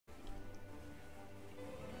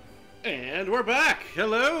And we're back!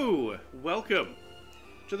 Hello! Welcome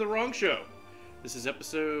to the wrong show. This is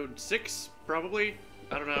episode 6, probably.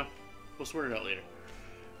 I don't know. We'll sort it out later.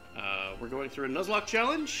 We're going through a Nuzlocke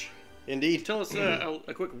challenge. Indeed. Tell us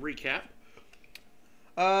a quick recap.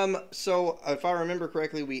 So if I remember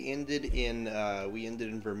correctly, we ended in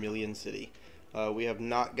Vermilion City. We have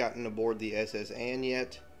not gotten aboard the SS Anne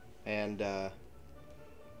yet, and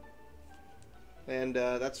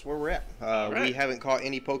that's where we're at. Right. We haven't caught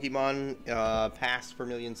any Pokemon past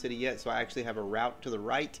Vermilion City yet, so I actually have a route to the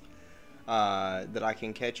right that I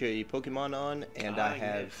can catch a Pokemon on, and I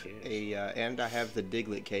have the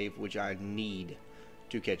Diglett Cave, which I need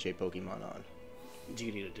to catch a Pokemon on. Do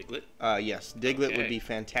you need a Diglett? Yes, Diglett Okay. would be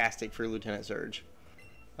fantastic for Lieutenant Surge.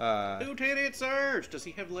 Lieutenant Surge! Does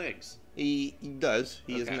he have legs? He does.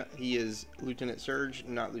 He Okay. He is Lieutenant Surge,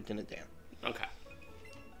 not Lieutenant Dan. Okay.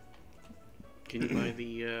 Can you buy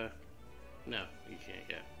the, no, you can't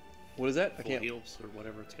get What is that? I full can't. heals or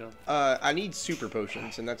whatever it's called. I need super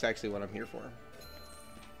potions, and that's actually what I'm here for.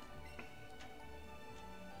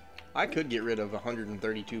 I could get rid of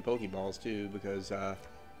 132 Pokeballs too, because,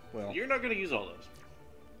 well, You're not going to use all those.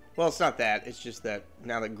 well, it's not that. It's just that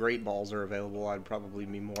now that Great Balls are available, I'd probably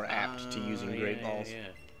be more apt to using Great Balls. Yeah.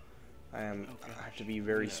 I have to be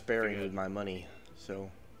very Yeah, sparing good. with my money, so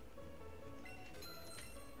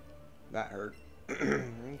that hurt.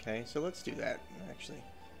 Okay, so let's do that actually.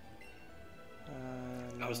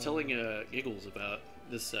 I was telling Giggles about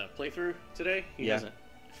this playthrough today. He Yeah. hasn't.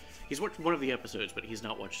 He's watched one of the episodes, but he's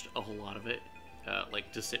not watched a whole lot of it.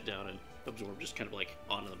 Like to sit down and absorb, just kind of like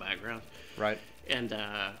on in the background. Right. And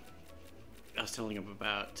I was telling him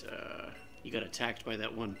about you got attacked by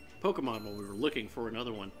that one Pokemon while we were looking for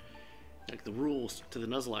another one. Like the rules to the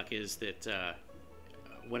Nuzlocke is that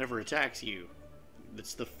whenever it attacks you,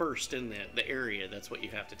 that's the first in the area. That's what you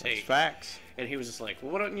have to take. That's facts. And he was just like,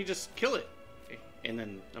 "Well, why don't you just kill it?" And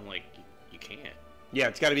then I'm like, "You can't." Yeah,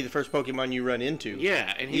 it's got to be the first Pokemon you run into.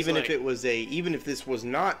 Yeah, and he's even like, if it was even if this was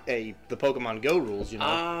not the Pokemon Go rules, you know.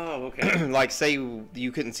 "Oh, okay." Like say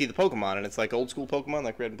you couldn't see the Pokemon, and it's like old school Pokemon,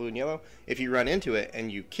 like Red, Blue, and Yellow. If you run into it and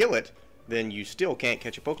you kill it, then you still can't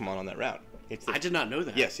catch a Pokemon on that route. I did not know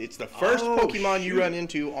that. Yes, it's the first Pokemon you run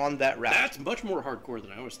into on that route. That's much more hardcore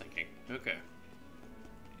than I was thinking. Okay.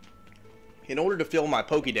 In order to fill my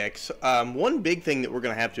Pokédex, one big thing that we're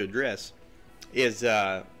going to have to address is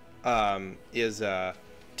to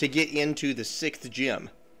get into the 6th gym.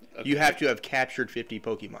 Okay. You have to have captured 50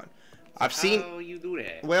 Pokemon. I've seen. How you do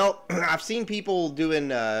that? Well, I've seen people doing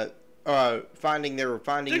finding.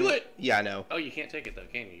 Diglett! Yeah, I know. Oh, you can't take it though,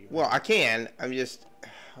 can you? Well, I can. I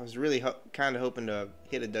was really kind of hoping to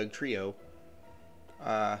hit a Doug Trio.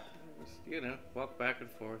 Just, walk back and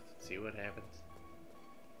forth, see what happens.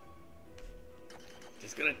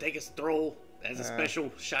 Just gonna take a stroll. As a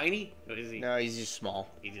special shiny? Or is he? No, he's just small.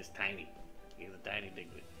 He's just tiny. He's a tiny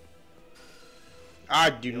Diglett. I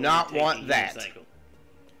do not want that. Cycle.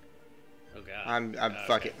 Oh god. I'm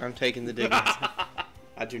fuck it. I'm taking the Diglett.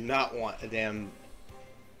 I do not want a damn.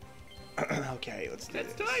 Okay, let's do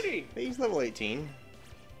That's this. tiny. He's level 18.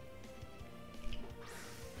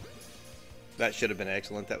 That should have been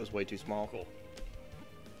excellent. That was way too small. Cool.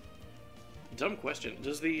 Dumb question.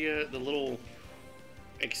 Does the little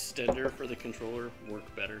extender for the controller work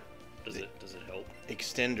better? Does it help?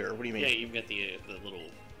 Extender? What do you mean? Yeah, you've got the little.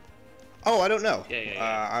 Oh, I don't know.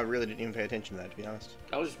 Yeah. I really didn't even pay attention to that, to be honest.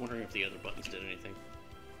 I was just wondering if the other buttons did anything.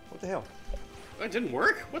 What the hell? Oh, it didn't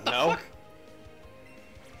work. What the No. fuck?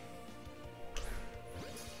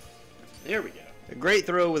 There we go. A great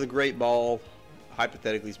throw with a great ball.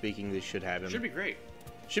 Hypothetically speaking, this should have him. Should be great.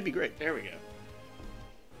 Should be great. There we go.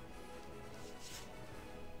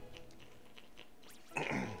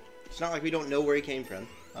 It's not like we don't know where he came from.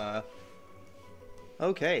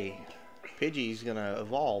 Okay. Pidgey's gonna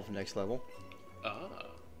evolve next level.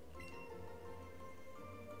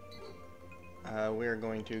 We're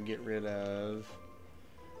going to get rid of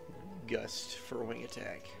Gust for wing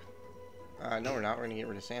attack. No, we're not. We're gonna get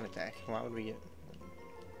rid of Sand attack. Why would we get?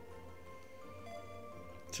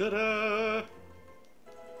 Ta-da!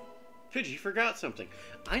 Pidgey forgot something.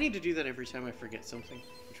 I need to do that every time I forget something,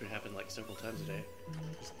 which would happen like several times a day.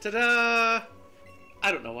 Ta-da!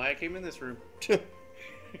 I don't know why I came in this room.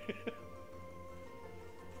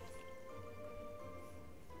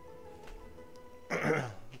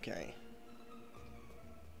 Okay.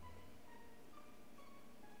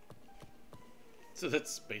 So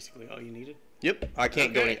that's basically all you needed? Yep. I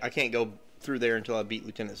can't Okay. go. I can't go through there until I beat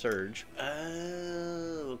Lieutenant Surge.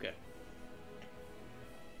 Oh, okay.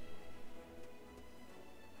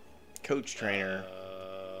 Coach trainer.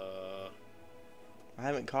 I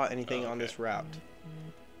haven't caught anything on okay. this route.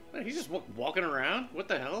 He's just walking around? What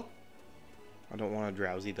the hell? I don't want a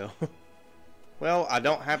drowsy, though. Well, I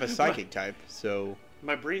don't have a psychic type, so...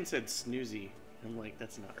 My brain said snoozy. I'm like,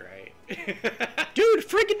 that's not right. Dude,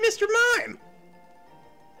 freaking Mr. Mime!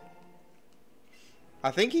 I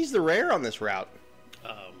think he's the rare on this route.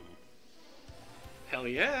 Hell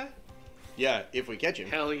yeah. Yeah, if we catch him.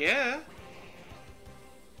 Hell yeah.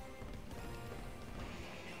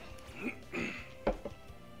 I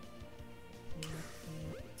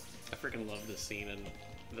freaking love this scene in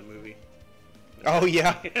the movie. Oh,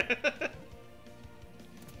 yeah.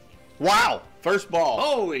 Wow! First ball.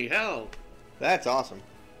 Holy hell. That's awesome.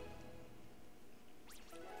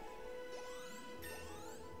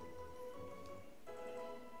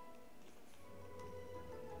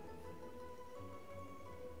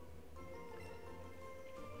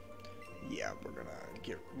 Yeah,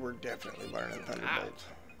 we're definitely learning Thunderbolt.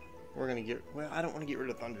 We're gonna well, I don't want to get rid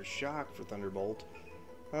of Thunder Shock for Thunderbolt.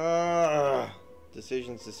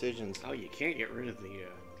 Decisions. Oh, you can't get rid of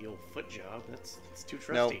the old foot job. That's too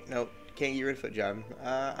trusty. Nope. Can't get rid of foot job.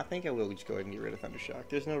 I think I will just go ahead and get rid of Thunder Shock.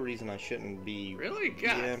 There's no reason I shouldn't be. Really? God.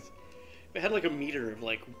 Yeah. If it had like a meter of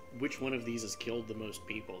like which one of these has killed the most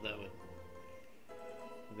people, that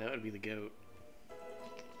would be the goat.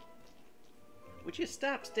 Would you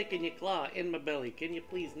stop sticking your claw in my belly? Can you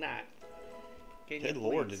please not? Good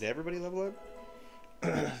lord, did everybody level up?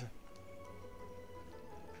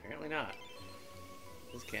 Apparently not.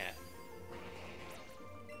 This cat.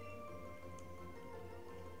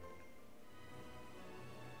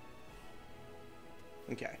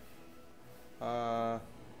 Okay.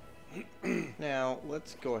 Now,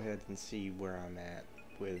 let's go ahead and see where I'm at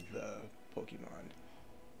with Pokemon.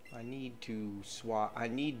 I need to swap. I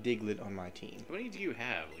need Diglett on my team. How many do you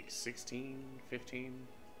have? Like 16, 15,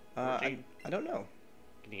 14? I don't know.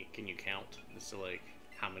 Can you count as to like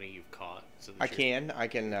how many you've caught? So that I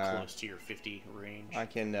can close to your 50 range. I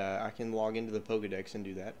can log into the Pokedex and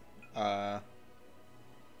do that.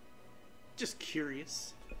 Just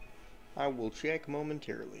curious. I will check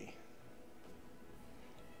momentarily.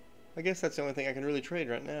 I guess that's the only thing I can really trade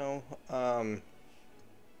right now.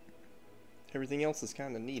 Everything else is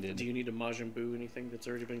kind of needed. Do you need a Majin Buu anything that's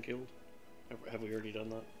already been killed? Have we already done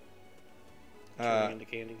that? Turning into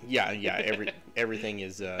candy? Yeah. Everything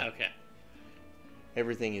is okay.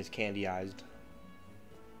 Everything is candyized.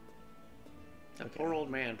 That poor old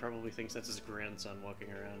man probably thinks that's his grandson walking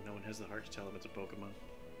around. No one has the heart to tell him it's a Pokemon.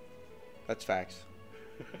 That's facts.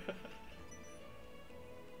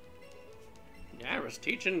 Yeah, I was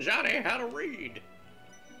teaching Johnny how to read.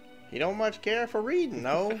 He don't much care for reading,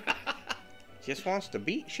 though. Just wants to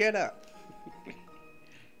beat shit up.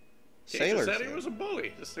 Sailor said he was a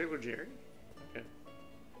bully. The Sailor Jerry. Okay.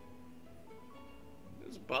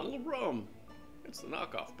 There's a bottle of rum. It's the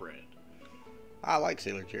knockoff brand. I like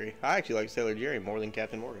Sailor Jerry. I actually like Sailor Jerry more than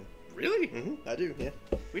Captain Morgan. Really? Mm-hmm. I do, yeah.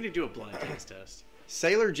 We need to do a blind taste test.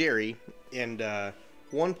 Sailor Jerry and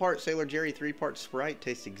 1 part Sailor Jerry, 3 parts Sprite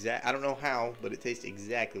tastes I don't know how, but it tastes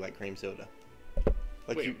exactly like cream soda.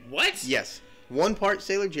 Like Wait, what? Yes. 1 part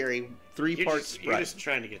Sailor Jerry, 3 parts Sprite. You're just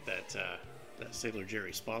trying to get that Sailor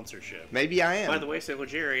Jerry sponsorship. Maybe I am. By the way, Sailor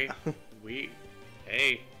Jerry,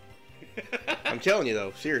 hey. I'm telling you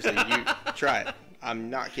though, seriously, you try it. I'm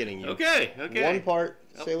not kidding you. Okay. 1 part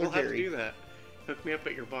Sailor we'll Jerry. Have to do that. Hook me up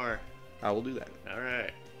at your bar. I will do that. All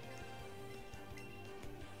right.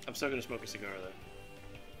 I'm still gonna smoke a cigar though.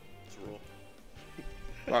 It's a rule.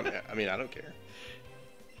 Well, I mean, I don't care.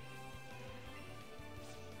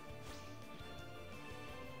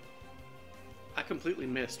 I completely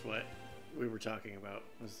missed what we were talking about.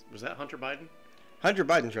 Was that Hunter Biden? Hunter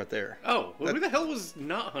Biden's right there. Oh, well, who the hell was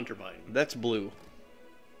not Hunter Biden? That's Blue.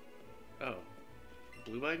 Oh,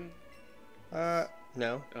 Blue Biden?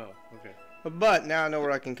 No. Oh, okay. But now I know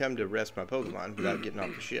where I can come to rest my Pokemon without getting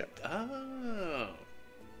off the ship. Oh.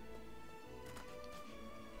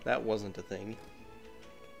 That wasn't a thing.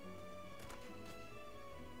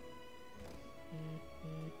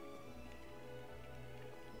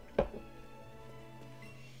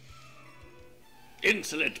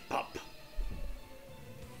 Insolent pup.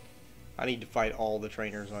 I need to fight all the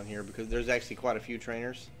trainers on here because there's actually quite a few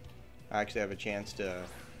trainers. I actually have a chance to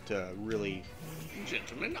really...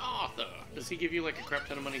 Gentleman Arthur. Does he give you like a crap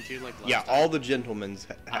ton of money too? Like yeah, all the gentlemen's.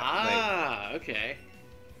 Okay.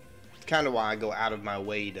 It's kind of why I go out of my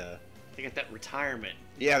way to... They got that retirement.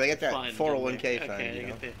 Yeah, they got that fund, 401k fund. Okay, you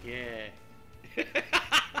know? they got that,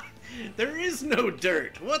 yeah. There is no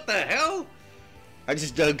dirt. What the hell? I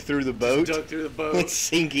just dug through the boat. It's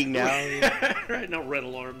sinking now. Right now, red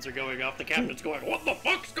alarms are going off. The captain's going, what the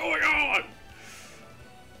fuck's going on?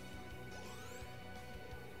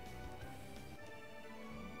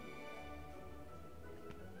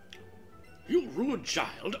 rude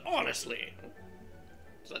child, honestly.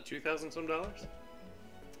 Is that $2,000 some?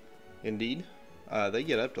 Indeed. They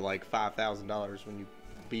get up to like $5,000 when you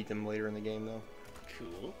beat them later in the game, though.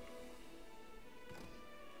 Cool.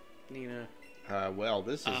 Nina. Well,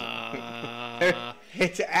 this is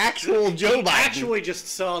it's actual Joe Biden. Actually, just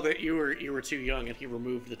saw that you were too young, and he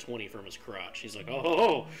removed the 20 from his crotch. He's like,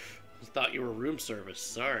 oh, thought you were room service.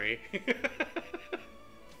 Sorry.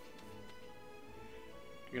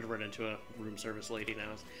 You're gonna run into a room service lady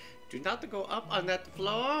now. Do not go up on that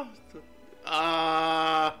floor.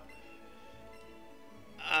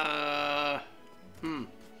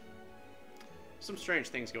 Some strange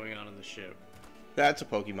things going on in the ship. That's a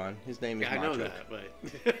Pokemon. His name is I know that,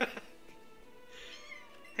 but...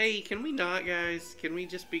 Hey, can we not, guys? Can we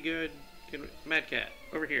just be good? Mad Cat,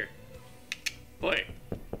 over here. Boy.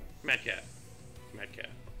 Mad Cat. Mad Cat.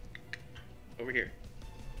 Over here.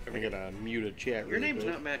 I'm gonna mute a chat. Your name's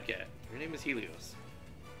not Mad Cat. Your name is Helios.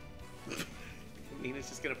 Nina's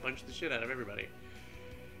just gonna punch the shit out of everybody.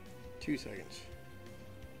 2 seconds.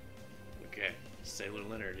 Okay. Sailor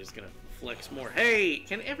Leonard is gonna flex more. Hey,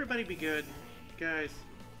 can everybody be good? Guys.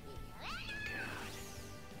 God.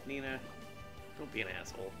 Nina, don't be an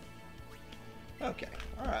asshole. Okay.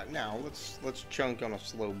 Alright, now let's chunk on a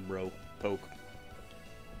slow bro poke.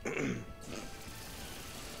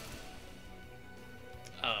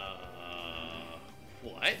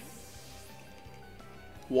 What?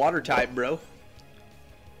 Water type, bro.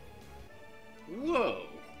 Whoa.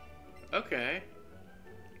 Okay.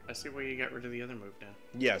 I see why you got rid of the other move now.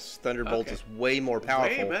 Yes, Thunderbolt is way more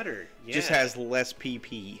powerful. Way better. Yeah. Just has less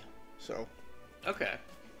PP. So. Okay.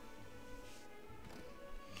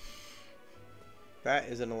 That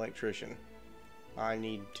is an electrician. I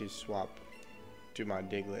need to swap to my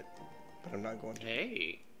Diglett, but I'm not going to.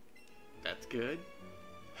 Hey, that's good.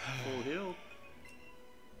 Full heal.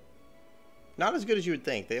 Not as good as you would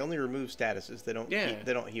think. They only remove statuses. They don't. Yeah.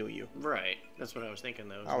 They don't heal you. Right. That's what I was thinking,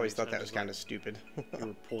 though. I always thought that was kind of stupid. You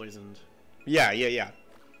were poisoned. Yeah.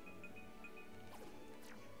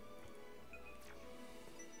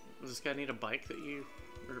 Does this guy need a bike that you,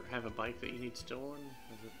 or have a bike that you need stolen?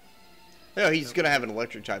 Is it... No, he's gonna have an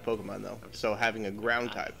electric type Pokemon though. So having a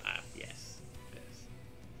ground type. Yes.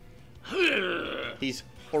 He's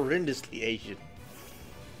horrendously Asian.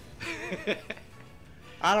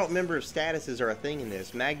 I don't remember if statuses are a thing in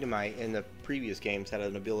this. Magnemite in the previous games had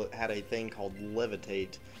a thing called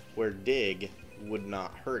Levitate, where Dig would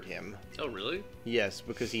not hurt him. Oh, really? Yes,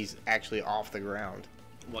 because he's actually off the ground.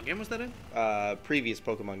 What game was that in? Previous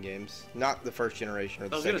Pokemon games, not the first generation or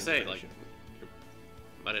the second generation. I was gonna say,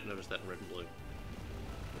 like, I didn't notice that in Red and Blue.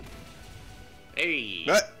 Hey.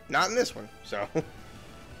 But not in this one. So.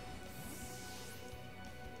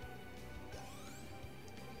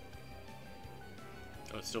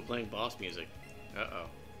 Oh, it's still playing boss music. Uh-oh.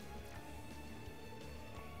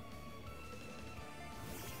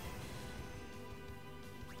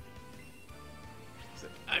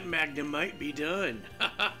 Magnemite be done.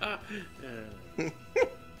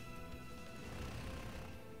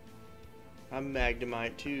 I'm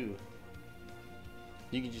Magnemite too.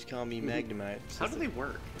 You can just call me Magnemite. How do they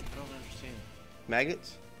work? I don't understand.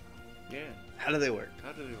 Magnets? Yeah. How do they work?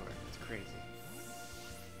 How do they work? It's crazy.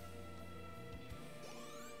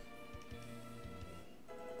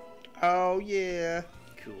 Oh, yeah.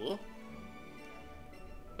 Cool.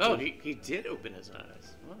 Oh, he did open his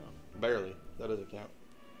eyes. Wow. Barely. That doesn't count.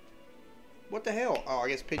 What the hell? Oh, I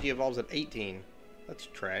guess Pidgey evolves at 18. That's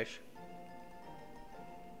trash.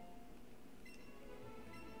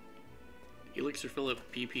 Elixir fill up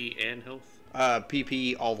PP and health?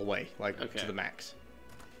 PP all the way. Like, to the max.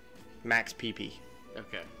 Max PP.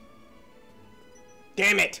 Okay.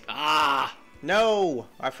 Damn it! Ah! No!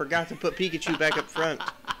 I forgot to put Pikachu back up front.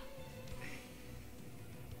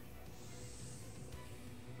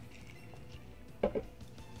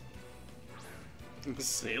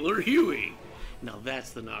 Sailor Huey. Now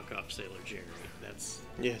that's the knockoff Sailor Jerry. That's...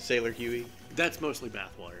 Yeah, Sailor Huey. That's mostly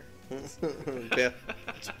bathwater.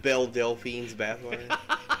 It's Belle Delphine's bathwater.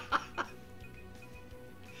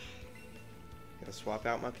 Gotta swap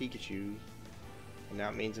out my Pikachu. And now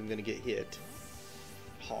it means I'm gonna get hit.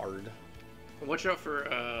 Hard. Watch out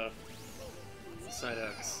for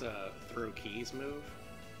Psyduck's throw keys move.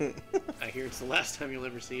 I hear it's the last time you'll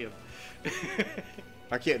ever see him.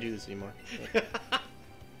 I can't do this anymore.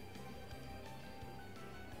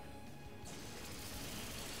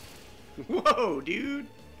 Whoa, dude!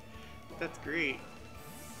 That's great.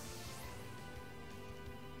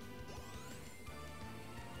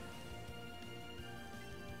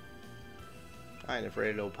 I ain't afraid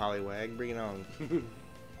of old Poliwag. Bring it on.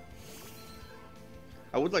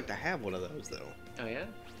 I would like to have one of those, though. Oh, yeah?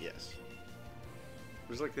 Yes.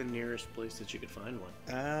 Where's, like, the nearest place that you could find one?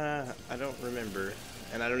 I don't remember.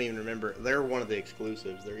 And I don't even remember. They're one of the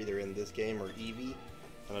exclusives. They're either in this game or Eevee.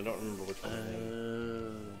 And I don't remember which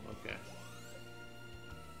one. Okay.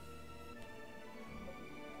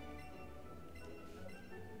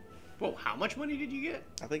 Whoa, how much money did you get?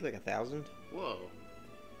 I think like 1,000. Whoa.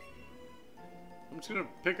 I'm just gonna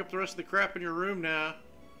pick up the rest of the crap in your room now.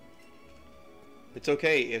 It's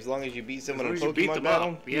okay as long as you beat someone in a As long as you beat Pokemon them battle.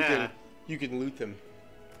 up, yeah. You can loot them.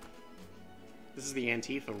 This is the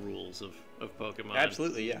Antifa rules of Pokemon.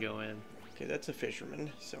 Absolutely, yeah. You go in. Okay, that's a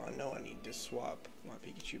fisherman, so I know I need to swap my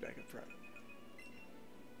Pikachu back up front.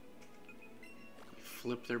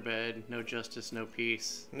 Flip their bed, no justice, no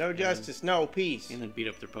peace. No justice, no peace. And then beat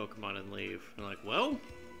up their Pokemon and leave. And like, well,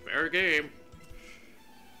 fair game.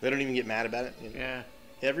 They don't even get mad about it. Yeah.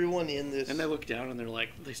 Everyone in this... And they look down and they're like,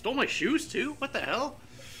 they stole my shoes too? What the hell?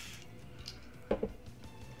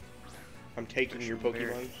 I'm taking your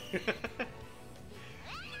Pokemon.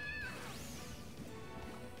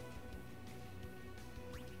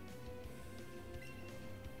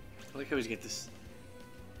 I like how he's got this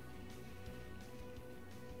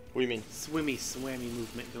What do you mean? swammy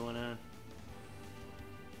movement going on.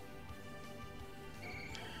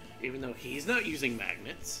 Even though he's not using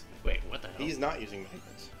magnets. Wait, what the hell? He's not using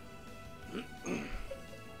magnets.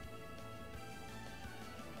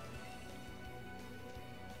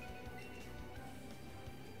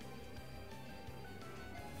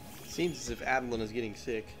 Seems as if Adeline is getting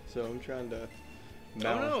sick, so I'm trying to... Oh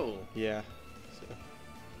no! Yeah. So.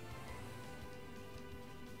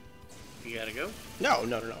 You gotta go? No.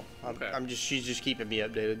 Okay. She's just keeping me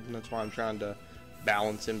updated, and that's why I'm trying to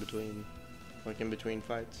balance in between, like in between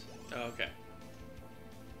fights. Oh, okay.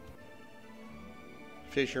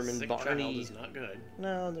 Fisherman Sick Barney. child is not good.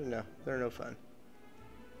 No, they're no fun.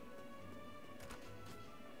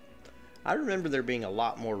 I remember there being a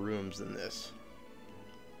lot more rooms than this,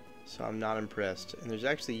 so I'm not impressed. And there's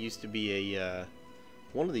actually used to be a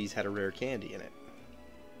one of these had a rare candy in it.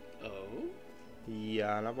 Oh?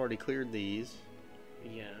 Yeah, and I've already cleared these.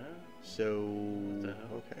 Yeah. So What the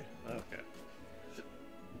hell? okay. Okay.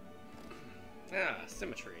 Ah,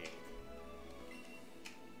 symmetry.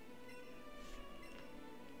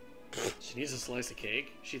 She needs a slice of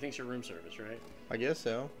cake. She thinks you're room service, right? I guess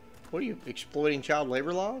so. What are you exploiting child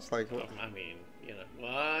labor laws? Like what? I mean, you know,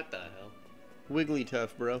 what the hell? Wiggly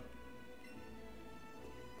tough, bro.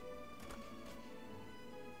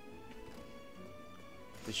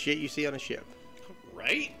 The shit you see on a ship.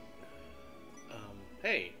 Right?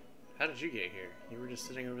 Hey, how did you get here? You were just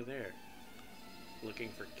sitting over there, looking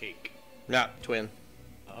for cake. Nah, twin.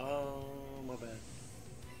 Oh, my bad.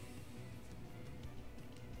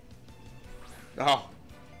 Oh,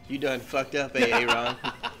 you done fucked up, AA Ron.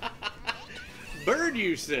 Bird,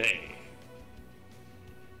 you say?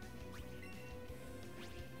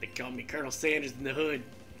 They call me Colonel Sanders in the hood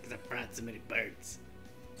because I brought so many birds.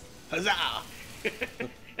 Huzzah!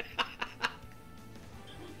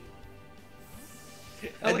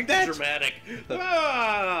 I like the dramatic.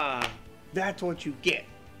 Ah! That's what you get.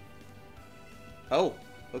 Oh,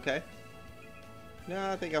 okay. No,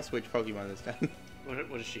 I think I'll switch Pokemon this time. What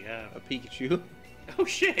does she have? A Pikachu. Oh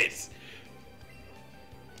shit!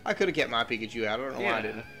 I could have kept my Pikachu out. I don't know why I Yeah.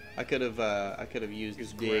 didn't. I could have used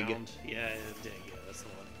Use Dig. ground. Yeah, dig. Yeah, that's the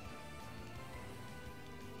one.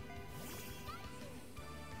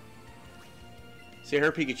 See,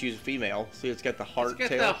 her Pikachu's a female. See, it's got the heart It's got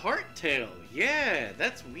tail. the heart tail. Yeah,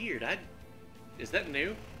 that's weird. Is that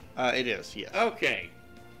new? It is, yes. Okay.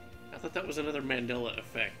 I thought that was another Mandela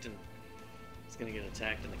effect, and it's gonna get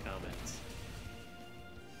attacked in the comments.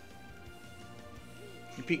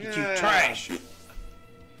 Your Pikachu Yeah. trash.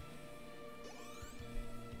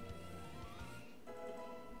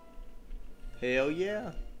 Hell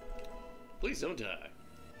yeah. Please don't die.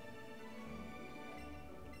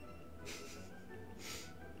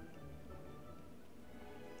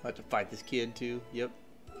 I have to fight this kid too. Yep.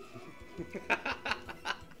 Come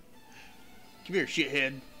here,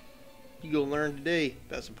 shithead. You gonna learn today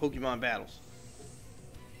about some Pokemon battles.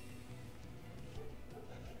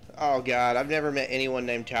 Oh god, I've never met anyone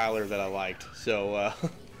named Tyler that I liked, so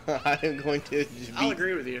I am going to just be... I'll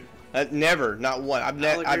agree with you. Never, not one. I've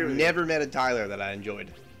with never met a Tyler that I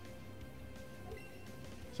enjoyed.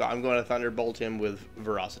 So I'm going to Thunderbolt him with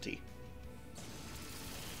Veracity.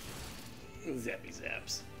 Zappy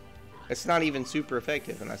zaps. It's not even super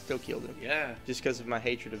effective, and I still killed him. Yeah. Just because of my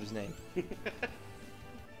hatred of his name.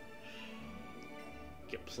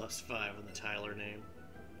 Get +5 on the Tyler name.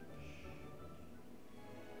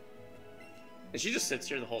 And she just sits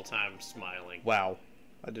here the whole time smiling. Wow.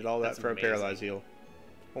 I did all that That's for amazing. a paralyzed heal.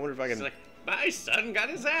 I wonder if I It's can like, my son got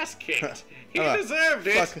his ass kicked. He deserved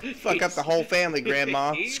it. fuck up the whole family,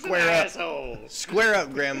 Grandma. He's Square an up. asshole. Square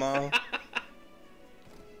up, Grandma.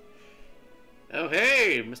 Oh,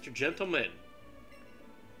 hey, Mr. Gentleman.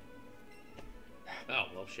 Oh,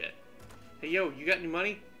 well, shit. Hey, yo, you got any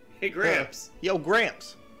money? Hey, Gramps. Yo,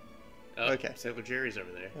 Gramps. Oh, Okay. Sailor Jerry's over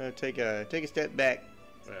there. Take a step back.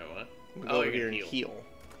 What? We'll Oh, go over you're here gonna and heal.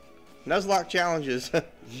 Nuzlocke challenges.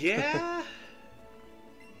 Yeah?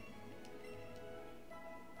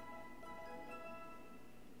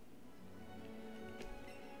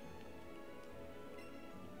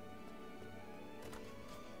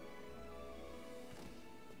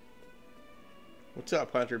 What's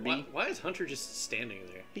up, Hunter B? Why is Hunter just standing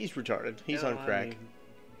there? He's retarded. He's No, on crack.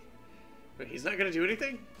 But he's not gonna do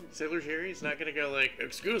anything? Sailor Jerry's not gonna go like,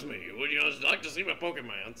 excuse me, would you like to see my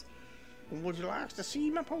Pokemons? Would you like to see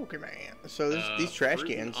my Pokemon? So these trash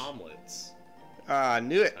fruit and cans. omelets. I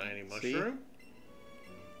knew it. Tiny See? mushroom.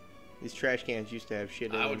 These trash cans used to have shit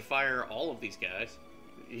in I them. would fire all of these guys.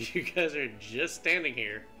 You guys are just standing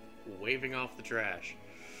here, waving off the trash.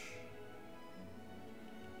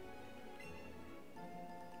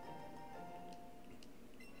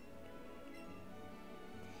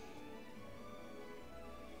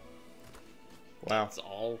 Wow. That's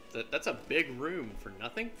all. That's a big room for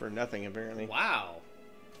nothing. For nothing, apparently. Wow.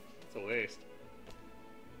 It's a waste.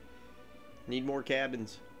 Need more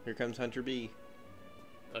cabins. Here comes Hunter B.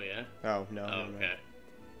 Oh yeah. Oh, no. Oh, never mind. okay.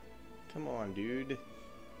 Come on, dude.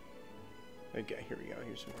 Okay, here we go.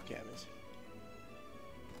 Here's some more cabins.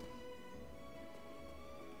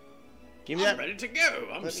 Give me I'm that. ready to go.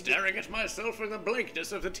 I'm staring at myself in the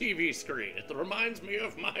blankness of the TV screen. It reminds me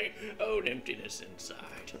of my own emptiness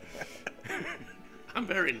inside. I'm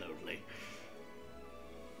very lonely.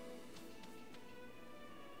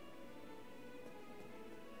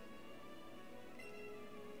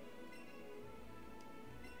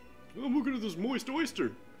 I'm looking at this moist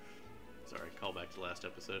oyster. Sorry, call back to last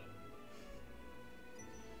episode.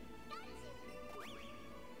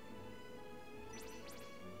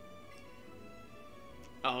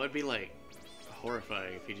 Oh, it'd be like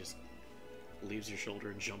horrifying if he just leaves your shoulder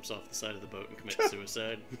and jumps off the side of the boat and commits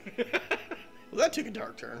suicide. Well, that took a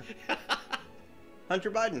dark turn.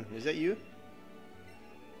 Hunter Biden, is that you?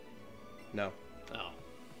 No. Oh,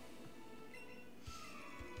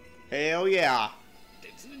 Hell yeah.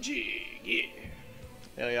 it's the jig, yeah.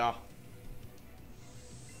 Hell yeah.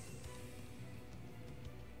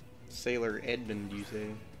 Sailor Edmund, you say?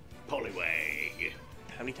 Poliwag.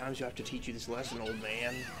 How many times do I have to teach you this lesson, old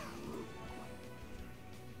man?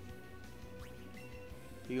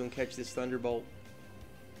 You gonna catch this Thunderbolt?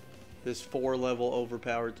 This 4-level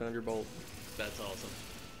overpowered Thunderbolt. That's awesome.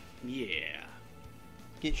 Yeah.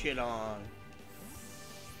 Get shit on.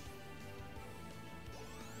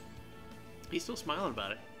 He's still smiling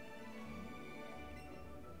about it.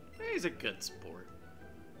 He's a good sport.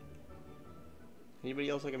 Anybody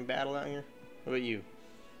else that can battle out here? What about you?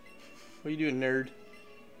 What are you doing, nerd?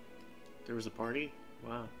 There was a party?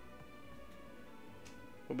 Wow.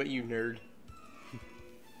 What about you, nerd?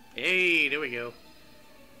 Hey, there we go.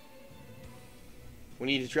 We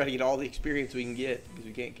need to try to get all the experience we can get because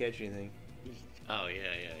we can't catch anything. Oh, yeah.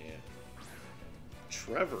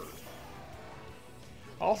 Trevor.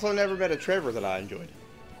 Also, never met a Trevor that I enjoyed.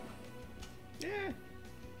 Yeah.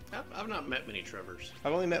 I've not met many Trevors.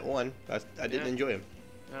 I've only met one. I didn't Yeah. enjoy him.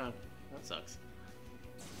 Oh, that sucks.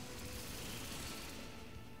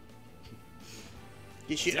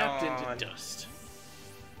 Get shit Zapped on. into dust.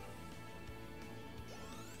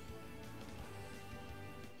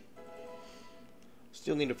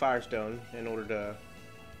 Still need a Firestone in order to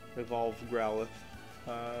evolve Growlithe.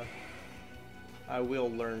 I will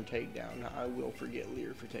learn Takedown. I will forget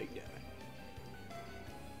Leer for Takedown.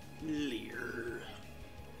 Leer.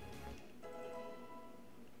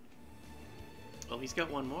 Oh, he's got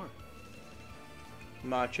one more.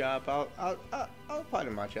 Machop. I'll fight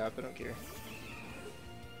a Machop. I don't care.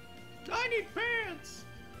 I need pants!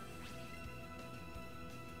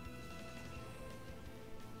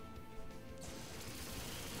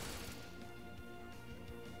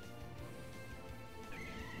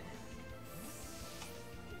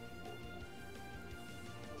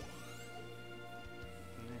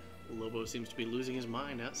 Lobo seems to be losing his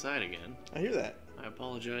mind outside again. I hear that. I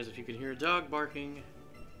apologize if you can hear a dog barking.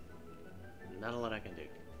 Not a lot I can do.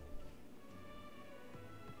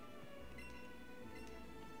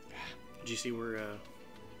 Did you see where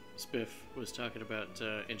Spiff was talking about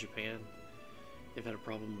in Japan? They've had a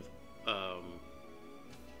problem with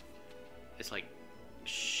it's like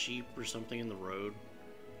sheep or something in the road.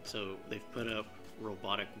 So they've put up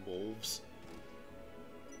robotic wolves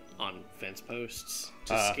on fence posts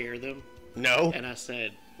to scare them. No. And I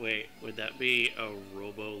said, wait, would that be a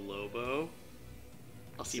Robo Lobo?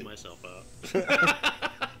 I'll see myself out.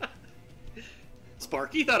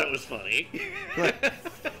 Sparky thought it was funny.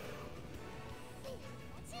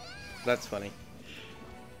 That's funny.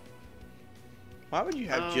 Why would you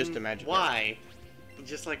have just a magic carpet? Why?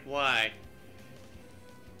 Just like, why?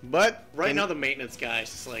 But right now the maintenance guy's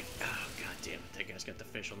just like, oh god damn it, that guy's got the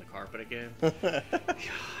fish on the carpet again.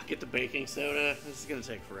 Get the baking soda. This is gonna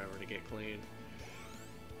take forever to get clean.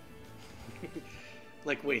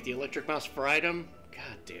 Like, wait, the electric mouse fried him?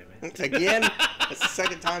 God damn it. Again? That's the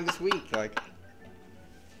second time this week. Like,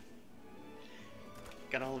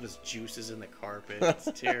 got all of his juices in the carpet.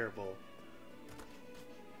 It's terrible.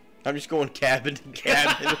 I'm just going cabin to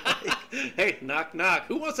cabin. Hey, knock knock.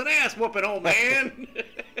 Who wants an ass whooping, old man?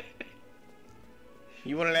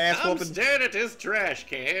 You want an ass whooping? I'm staring at this trash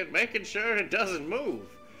can, making sure it doesn't move.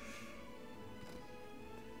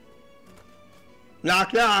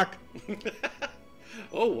 Knock knock.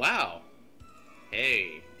 Oh wow.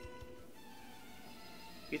 Hey.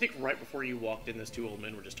 You think right before you walked in, those two old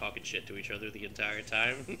men were just talking shit to each other the entire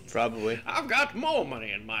time? Probably. I've got more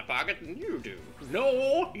money in my pocket than you do.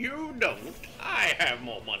 No, you don't. I have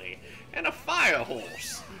more money. And a fire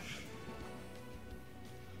horse.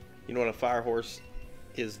 You know what a fire horse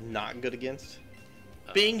is not good against?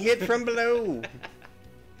 Being hit from below.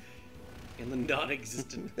 In the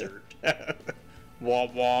non-existent dirt.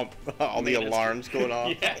 Womp womp. All the alarms going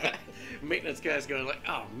off. Yeah. Maintenance guy's going like,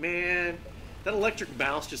 oh man. That electric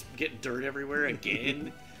mouse just get dirt everywhere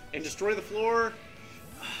again and destroy the floor.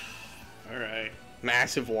 All right.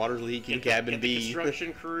 Massive water leak in cabin get B. The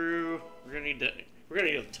construction crew. We're gonna need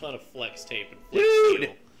a ton of flex tape and flex Dude!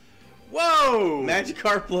 steel. Whoa!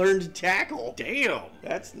 Magikarp learned to tackle. Damn.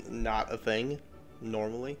 That's not a thing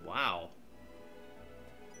normally. Wow.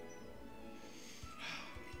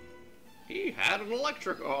 He had an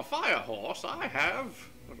electric or fire horse. I have.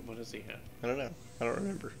 What does he have? I don't know. I don't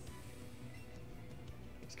remember.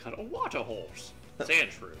 He's got a water horse. Sand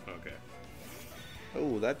shrew. Okay.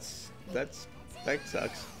 Oh, that sucks.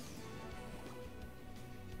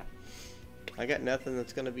 I got nothing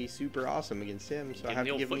that's gonna be super awesome against him, so I have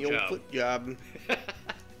to give him the old foot job.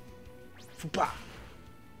 Fupa.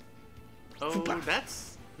 Oh, Fupa.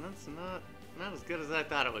 that's not as good as I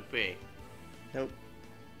thought it would be. Nope.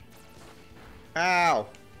 Ow.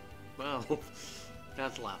 Well,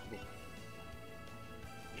 that's laughable.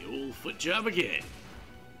 The old foot job again.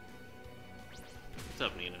 What's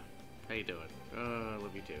up, Nina? How you doing? I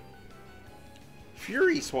love you too.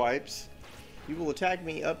 Fury swipes. You will attack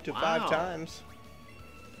me up to 5 times.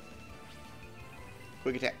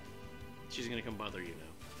 Quick attack. She's gonna come bother you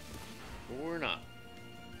now. Or not.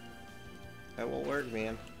 That won't work,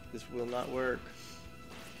 man. This will not work.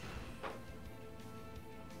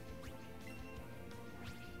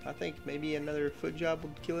 I think maybe another foot job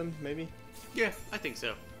would kill him, maybe. Yeah, I think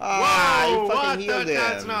so. Ah, whoa, you fucking what healed him.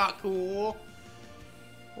 That's not cool.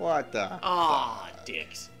 What the? Aw,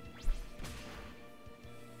 dicks.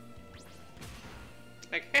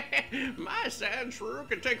 Like, my sand shrew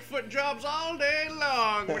can take foot jobs all day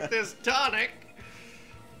long with this tonic.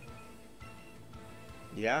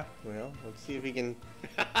 Yeah, well, let's see if he can...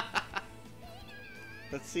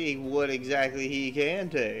 Let's see what exactly he can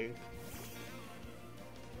take.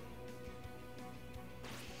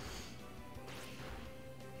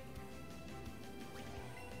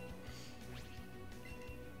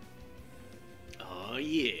 Oh,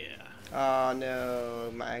 yeah. Oh,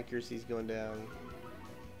 no. My accuracy's going down.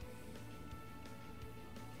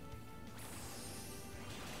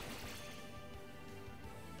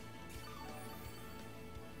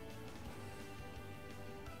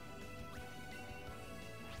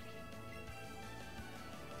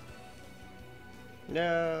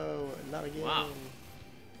 No, not again. Wow.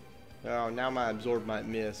 Oh, now my absorb might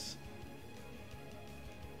miss.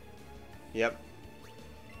 Yep.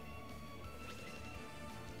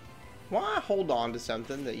 Why hold on to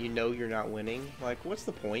something that you know you're not winning? Like, what's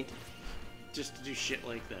the point? Just to do shit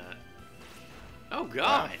like that. Oh,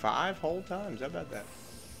 God. Wow, 5 whole times. How about that?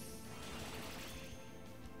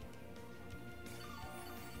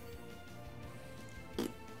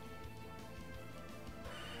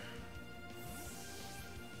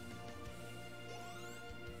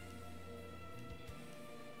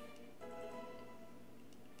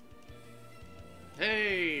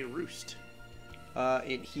 Hey, Roost.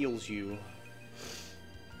 It heals you.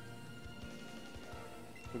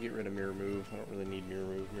 We'll get rid of Mirror Move. I don't really need Mirror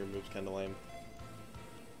Move. Mirror Move's kind of lame.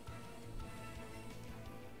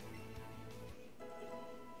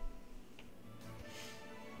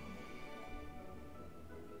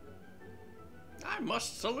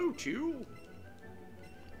 must salute you.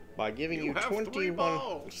 By giving you have 21... 3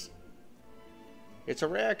 balls. It's a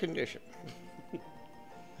rare condition.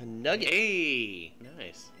 A nugget. Hey,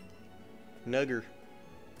 nice. Nugger.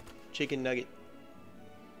 Chicken nugget.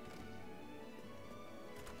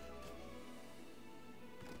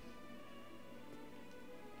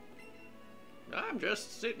 I'm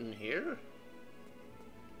just sitting here.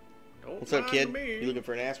 Don't What's up, mind kid? me. You looking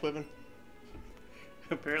for an ass whipping?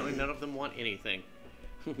 Apparently none of them want anything.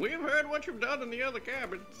 We've heard what you've done in the other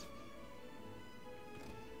cabins.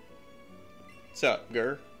 What's up,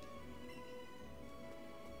 Gur?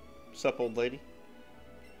 What's up, old lady?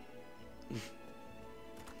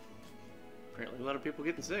 Apparently a lot of people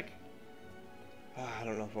getting sick. I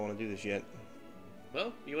don't know if I want to do this yet.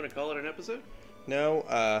 Well, you want to call it an episode? No,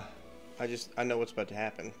 I know what's about to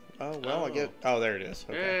happen. Oh, well, I get... Oh, there it is.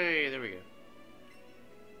 Okay. Hey, there we go.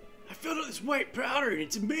 I filled out this white powder and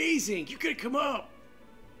it's amazing. You gotta come up.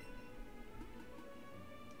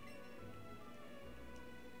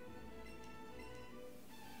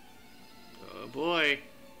 Oh boy.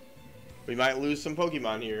 We might lose some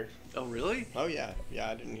Pokemon here. Oh really? Oh yeah.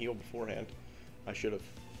 Yeah, I didn't heal beforehand. I should have.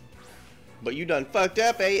 But you done fucked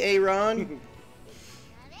up, Aaron.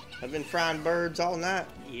 I've been frying birds all night.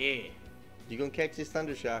 Yeah. You gonna catch this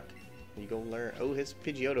Thundershock. You gonna learn. Oh, his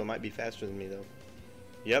Pidgeotto might be faster than me though.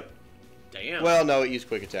 Yep. Damn. Well, no, it used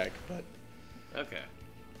Quick Attack, but Okay.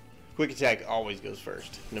 Quick Attack always goes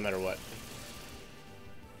first, no matter what.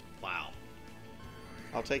 Wow.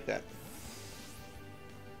 I'll take that.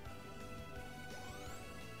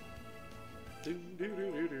 Do, do,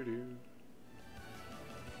 do, do, do, do.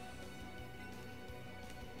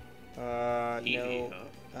 No, Yeah.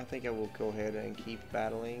 I think I will go ahead and keep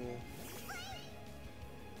battling.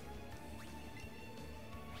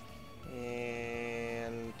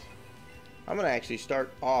 And I'm going to actually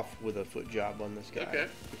start off with a foot job on this guy. Okay.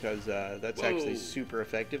 Because that's actually super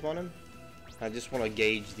effective on him. I just want to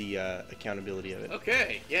gauge the accountability of it.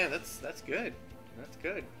 Okay. Yeah, that's good. That's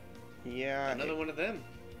good. Yeah. Another one of them.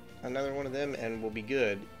 Another one of them, and will be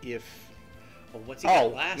good if... Well, what's he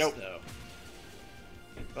got last, nope. though?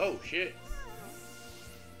 Oh, shit.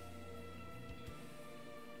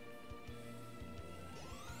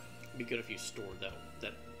 Be good if you stored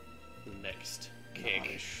that next kick.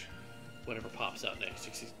 Gosh. Whatever pops out next,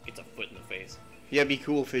 it's a foot in the face. Yeah, it'd be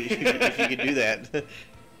cool if you could do that.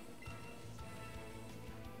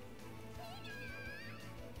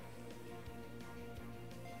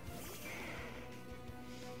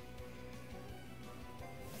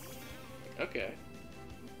 Okay.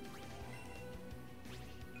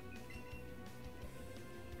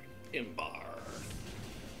 Imbar.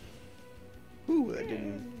 Ooh, that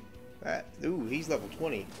didn't... ooh, he's level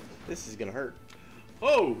 20. This is gonna hurt.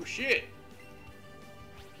 Oh, shit.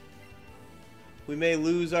 We may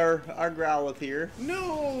lose our Growlithe here.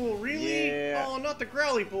 No, really? Yeah. Oh, not the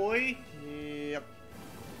Growly boy. Yep.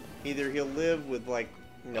 Either he'll live with, like...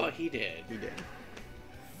 No, he did. He did.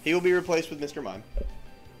 He will be replaced with Mr. Mime.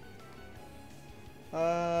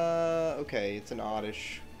 Okay, it's an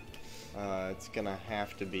oddish. It's gonna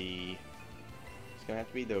have to be... It's gonna have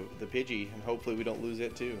to be the Pidgey, and hopefully we don't lose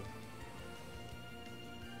it too.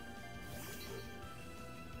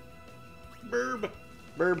 Burb.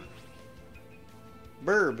 Burb.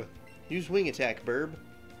 Burb. Use Wing Attack, Burb.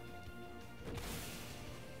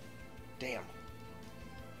 Damn.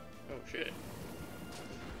 Oh, shit.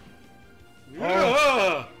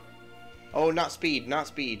 Oh. Oh, not speed, not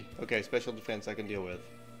speed. Okay, special defense I can deal with.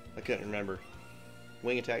 I couldn't remember.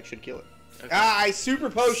 Wing Attack should kill it. Okay. Ah, I super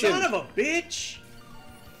potion! Son of a bitch!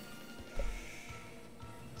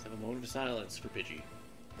 Let's have a moment of silence for Pidgey.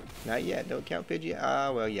 Not yet, don't count Pidgey.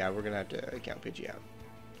 Well, yeah, we're gonna have to count Pidgey out.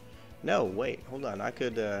 No, wait, hold on. I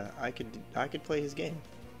could play his game.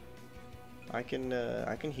 I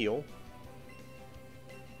can heal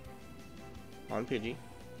on Pidgey.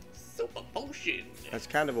 Super potion. That's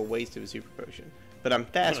kind of a waste of a super potion. But I'm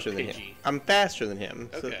faster than him. Pidgey. I'm faster than him.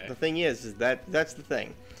 So Okay. the thing is that's the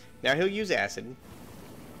thing. Now he'll use acid.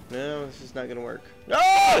 No, this is not gonna work.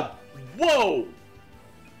 No! Whoa!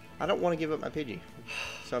 I don't want to give up my Pidgey,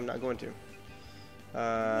 so I'm not going to.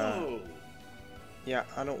 Whoa! Yeah,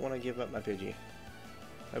 I don't want to give up my Pidgey.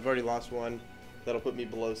 I've already lost one. That'll put me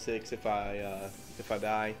below 6 if I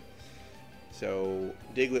die. So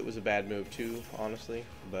Diglett was a bad move too, honestly.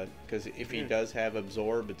 But because if he does have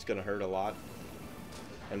Absorb, it's gonna hurt a lot.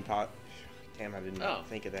 And pot. Damn, I didn't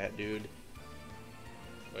think of that, dude.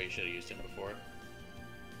 Well, you should have used him before.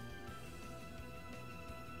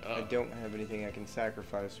 I don't have anything I can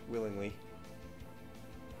sacrifice willingly.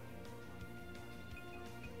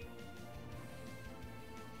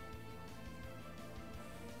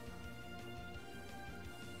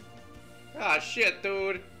 shit,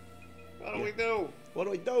 dude. What do we do? What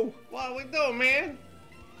do we do? What do we do, man?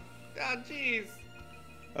 Ah, jeez.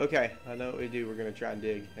 Okay, I know what we do. We're gonna try and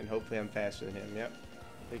dig, and hopefully I'm faster than him. Yep.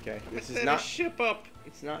 Okay, this is Set not. a ship up.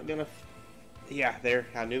 It's not gonna. Yeah, there.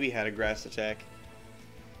 I knew he had a grass attack.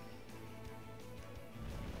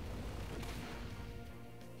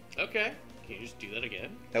 Okay. Can you just do that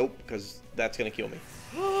again? Nope, because that's gonna kill me.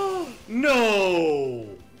 No!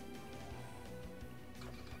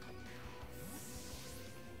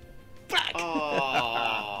 Back!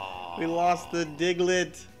 Oh. We lost the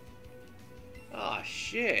Diglett. Oh,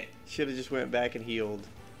 shit. Should have just went back and healed.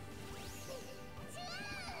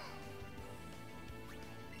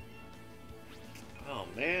 Oh,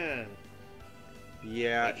 man.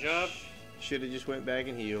 Yeah. Good job. Should have just went back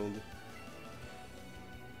and healed.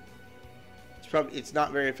 It's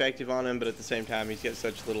not very effective on him, but at the same time, he's got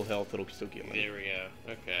such little health it'll still kill him. There we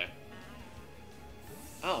go. Okay.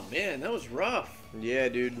 Oh, man, that was rough. Yeah,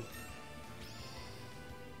 dude.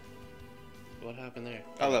 What happened there?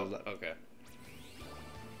 I leveled up. Okay.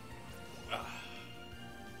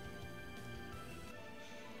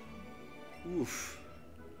 Oof.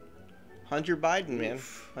 Hunter Biden, man.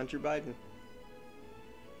 Oof. Hunter Biden.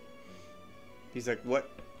 He's like, what?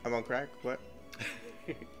 I'm on crack? What?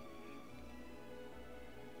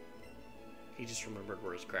 He just remembered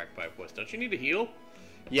where his crack pipe was. Don't you need to heal?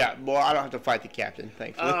 Yeah, well, I don't have to fight the captain,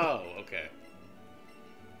 thankfully. Oh, okay.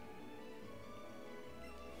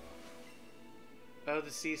 Oh,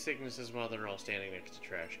 the seasickness's mother all standing next to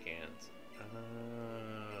trash cans.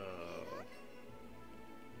 Oh.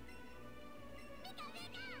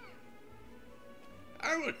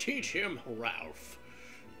 I will teach him, Ralph.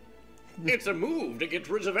 It's a move to get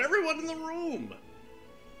rid of everyone in the room.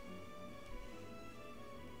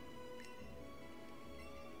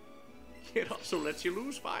 It also lets you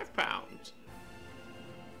lose 5 pounds.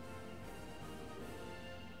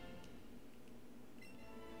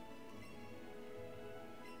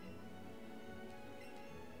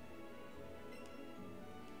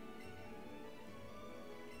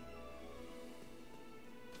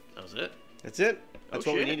 That was it? That's it. That's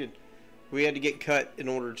what we shit. needed. We had to get cut in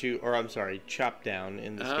order to, or I'm sorry, chopped down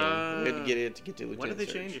in this game. We had to get it to get to Lieutenant Why did they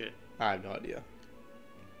Surge. change it? I have no idea.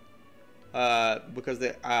 Because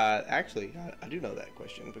they actually I do know that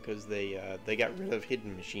question because they got rid of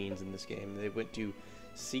hidden machines in this game. They went to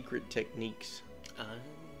secret techniques.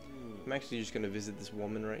 I'm actually just gonna visit this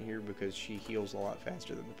woman right here because she heals a lot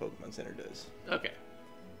faster than the Pokemon Center does. Okay.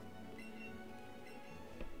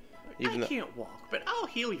 I can't walk, but I'll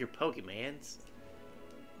heal your Pokemons.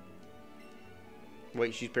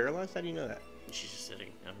 Wait, she's paralyzed? How do you know that? She's just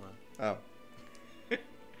sitting. I don't know. Oh.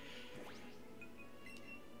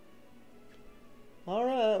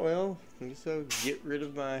 Alright, well, I guess I'll get rid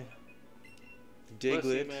of my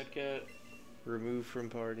Diglett. Remove from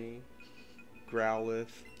party. Growlithe.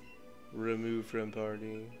 Remove from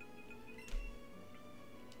party.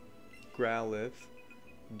 Growlithe.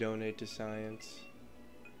 Donate to science.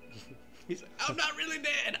 He's like, I'm not really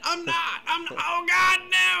dead. I'm not. Oh, God,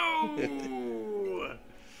 no.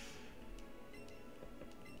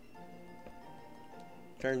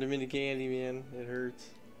 Turned him into candy, man. It hurts.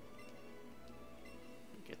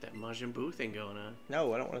 Get that Majin Buu thing going on.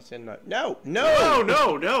 No, I don't want to send my... No! No!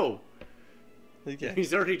 No. Okay.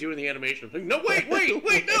 He's already doing the animation. Like, no, wait,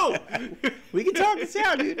 no. We can talk this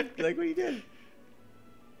out, dude. Like what you did.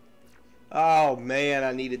 Oh, man,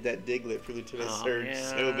 I needed that Diglett for Lieutenant Surge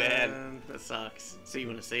so bad. That sucks. So you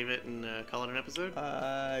want to save it and call it an episode?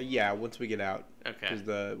 Yeah, once we get out. Okay.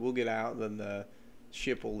 Because we'll get out, then the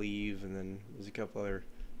ship will leave, and then there's a couple other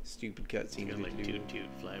stupid cutscenes we like have to do. toot,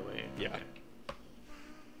 fly away. Yeah. Okay.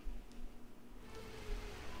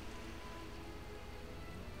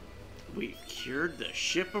 We've cured the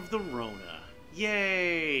ship of the Rona.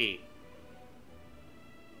 Yay!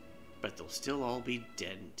 But they'll still all be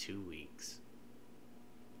dead in 2 weeks.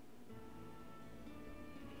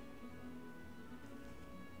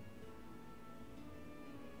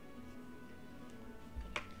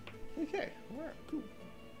 Okay, alright, cool.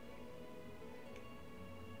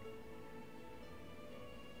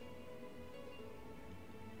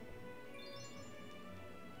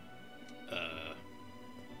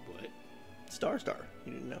 What? Star.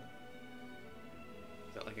 You didn't know. Is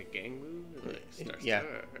that like a gang move? Or like Star? Yeah,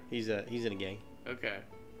 he's in a gang. Okay.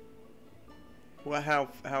 Well, how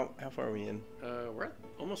far are we in? We're at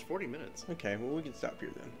almost 40 minutes. Okay, well we can stop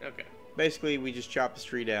here then. Okay. Basically, we just chop the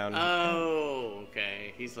tree down. Oh,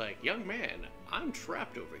 okay. He's like, young man, I'm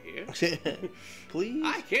trapped over here. Please?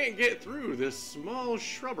 I can't get through this small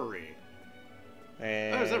shrubbery.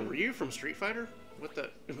 And... Oh, is that Ryu from Street Fighter? What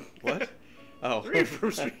the? What? Oh. Ryu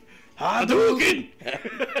from Street... Hadouken!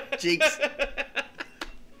 Jinx.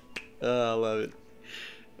 I love it.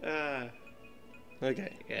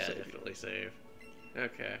 Okay. Yeah, definitely save.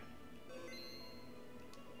 Okay.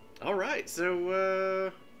 All right,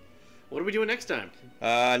 so what are we doing next time?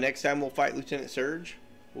 Next time we'll fight Lieutenant Surge.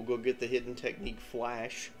 We'll go get the hidden technique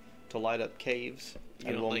Flash to light up caves,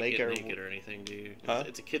 You don't like get naked or anything, do you? Huh?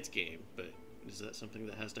 It's a kid's game, but is that something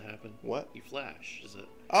that has to happen? What? You flash? Is it?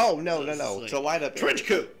 Oh no. Like, to light up trench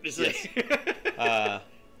coat. Yes.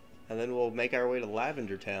 And then we'll make our way to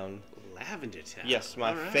Lavender Town. Lavender Town. Yes,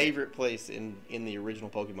 my favorite place in the original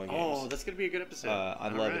Pokemon games. Oh, that's gonna be a good episode. I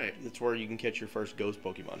love it. It's where you can catch your first ghost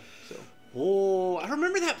Pokemon. So. Oh, I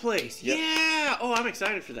remember that place. Yep. Yeah. Oh, I'm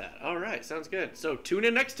excited for that. All right, sounds good. So tune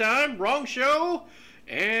in next time. Wrong show,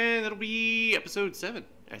 and that'll be episode 7,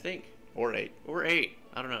 I think. Or 8. Or 8.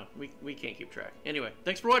 I don't know. We can't keep track. Anyway,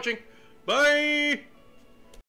 thanks for watching. Bye.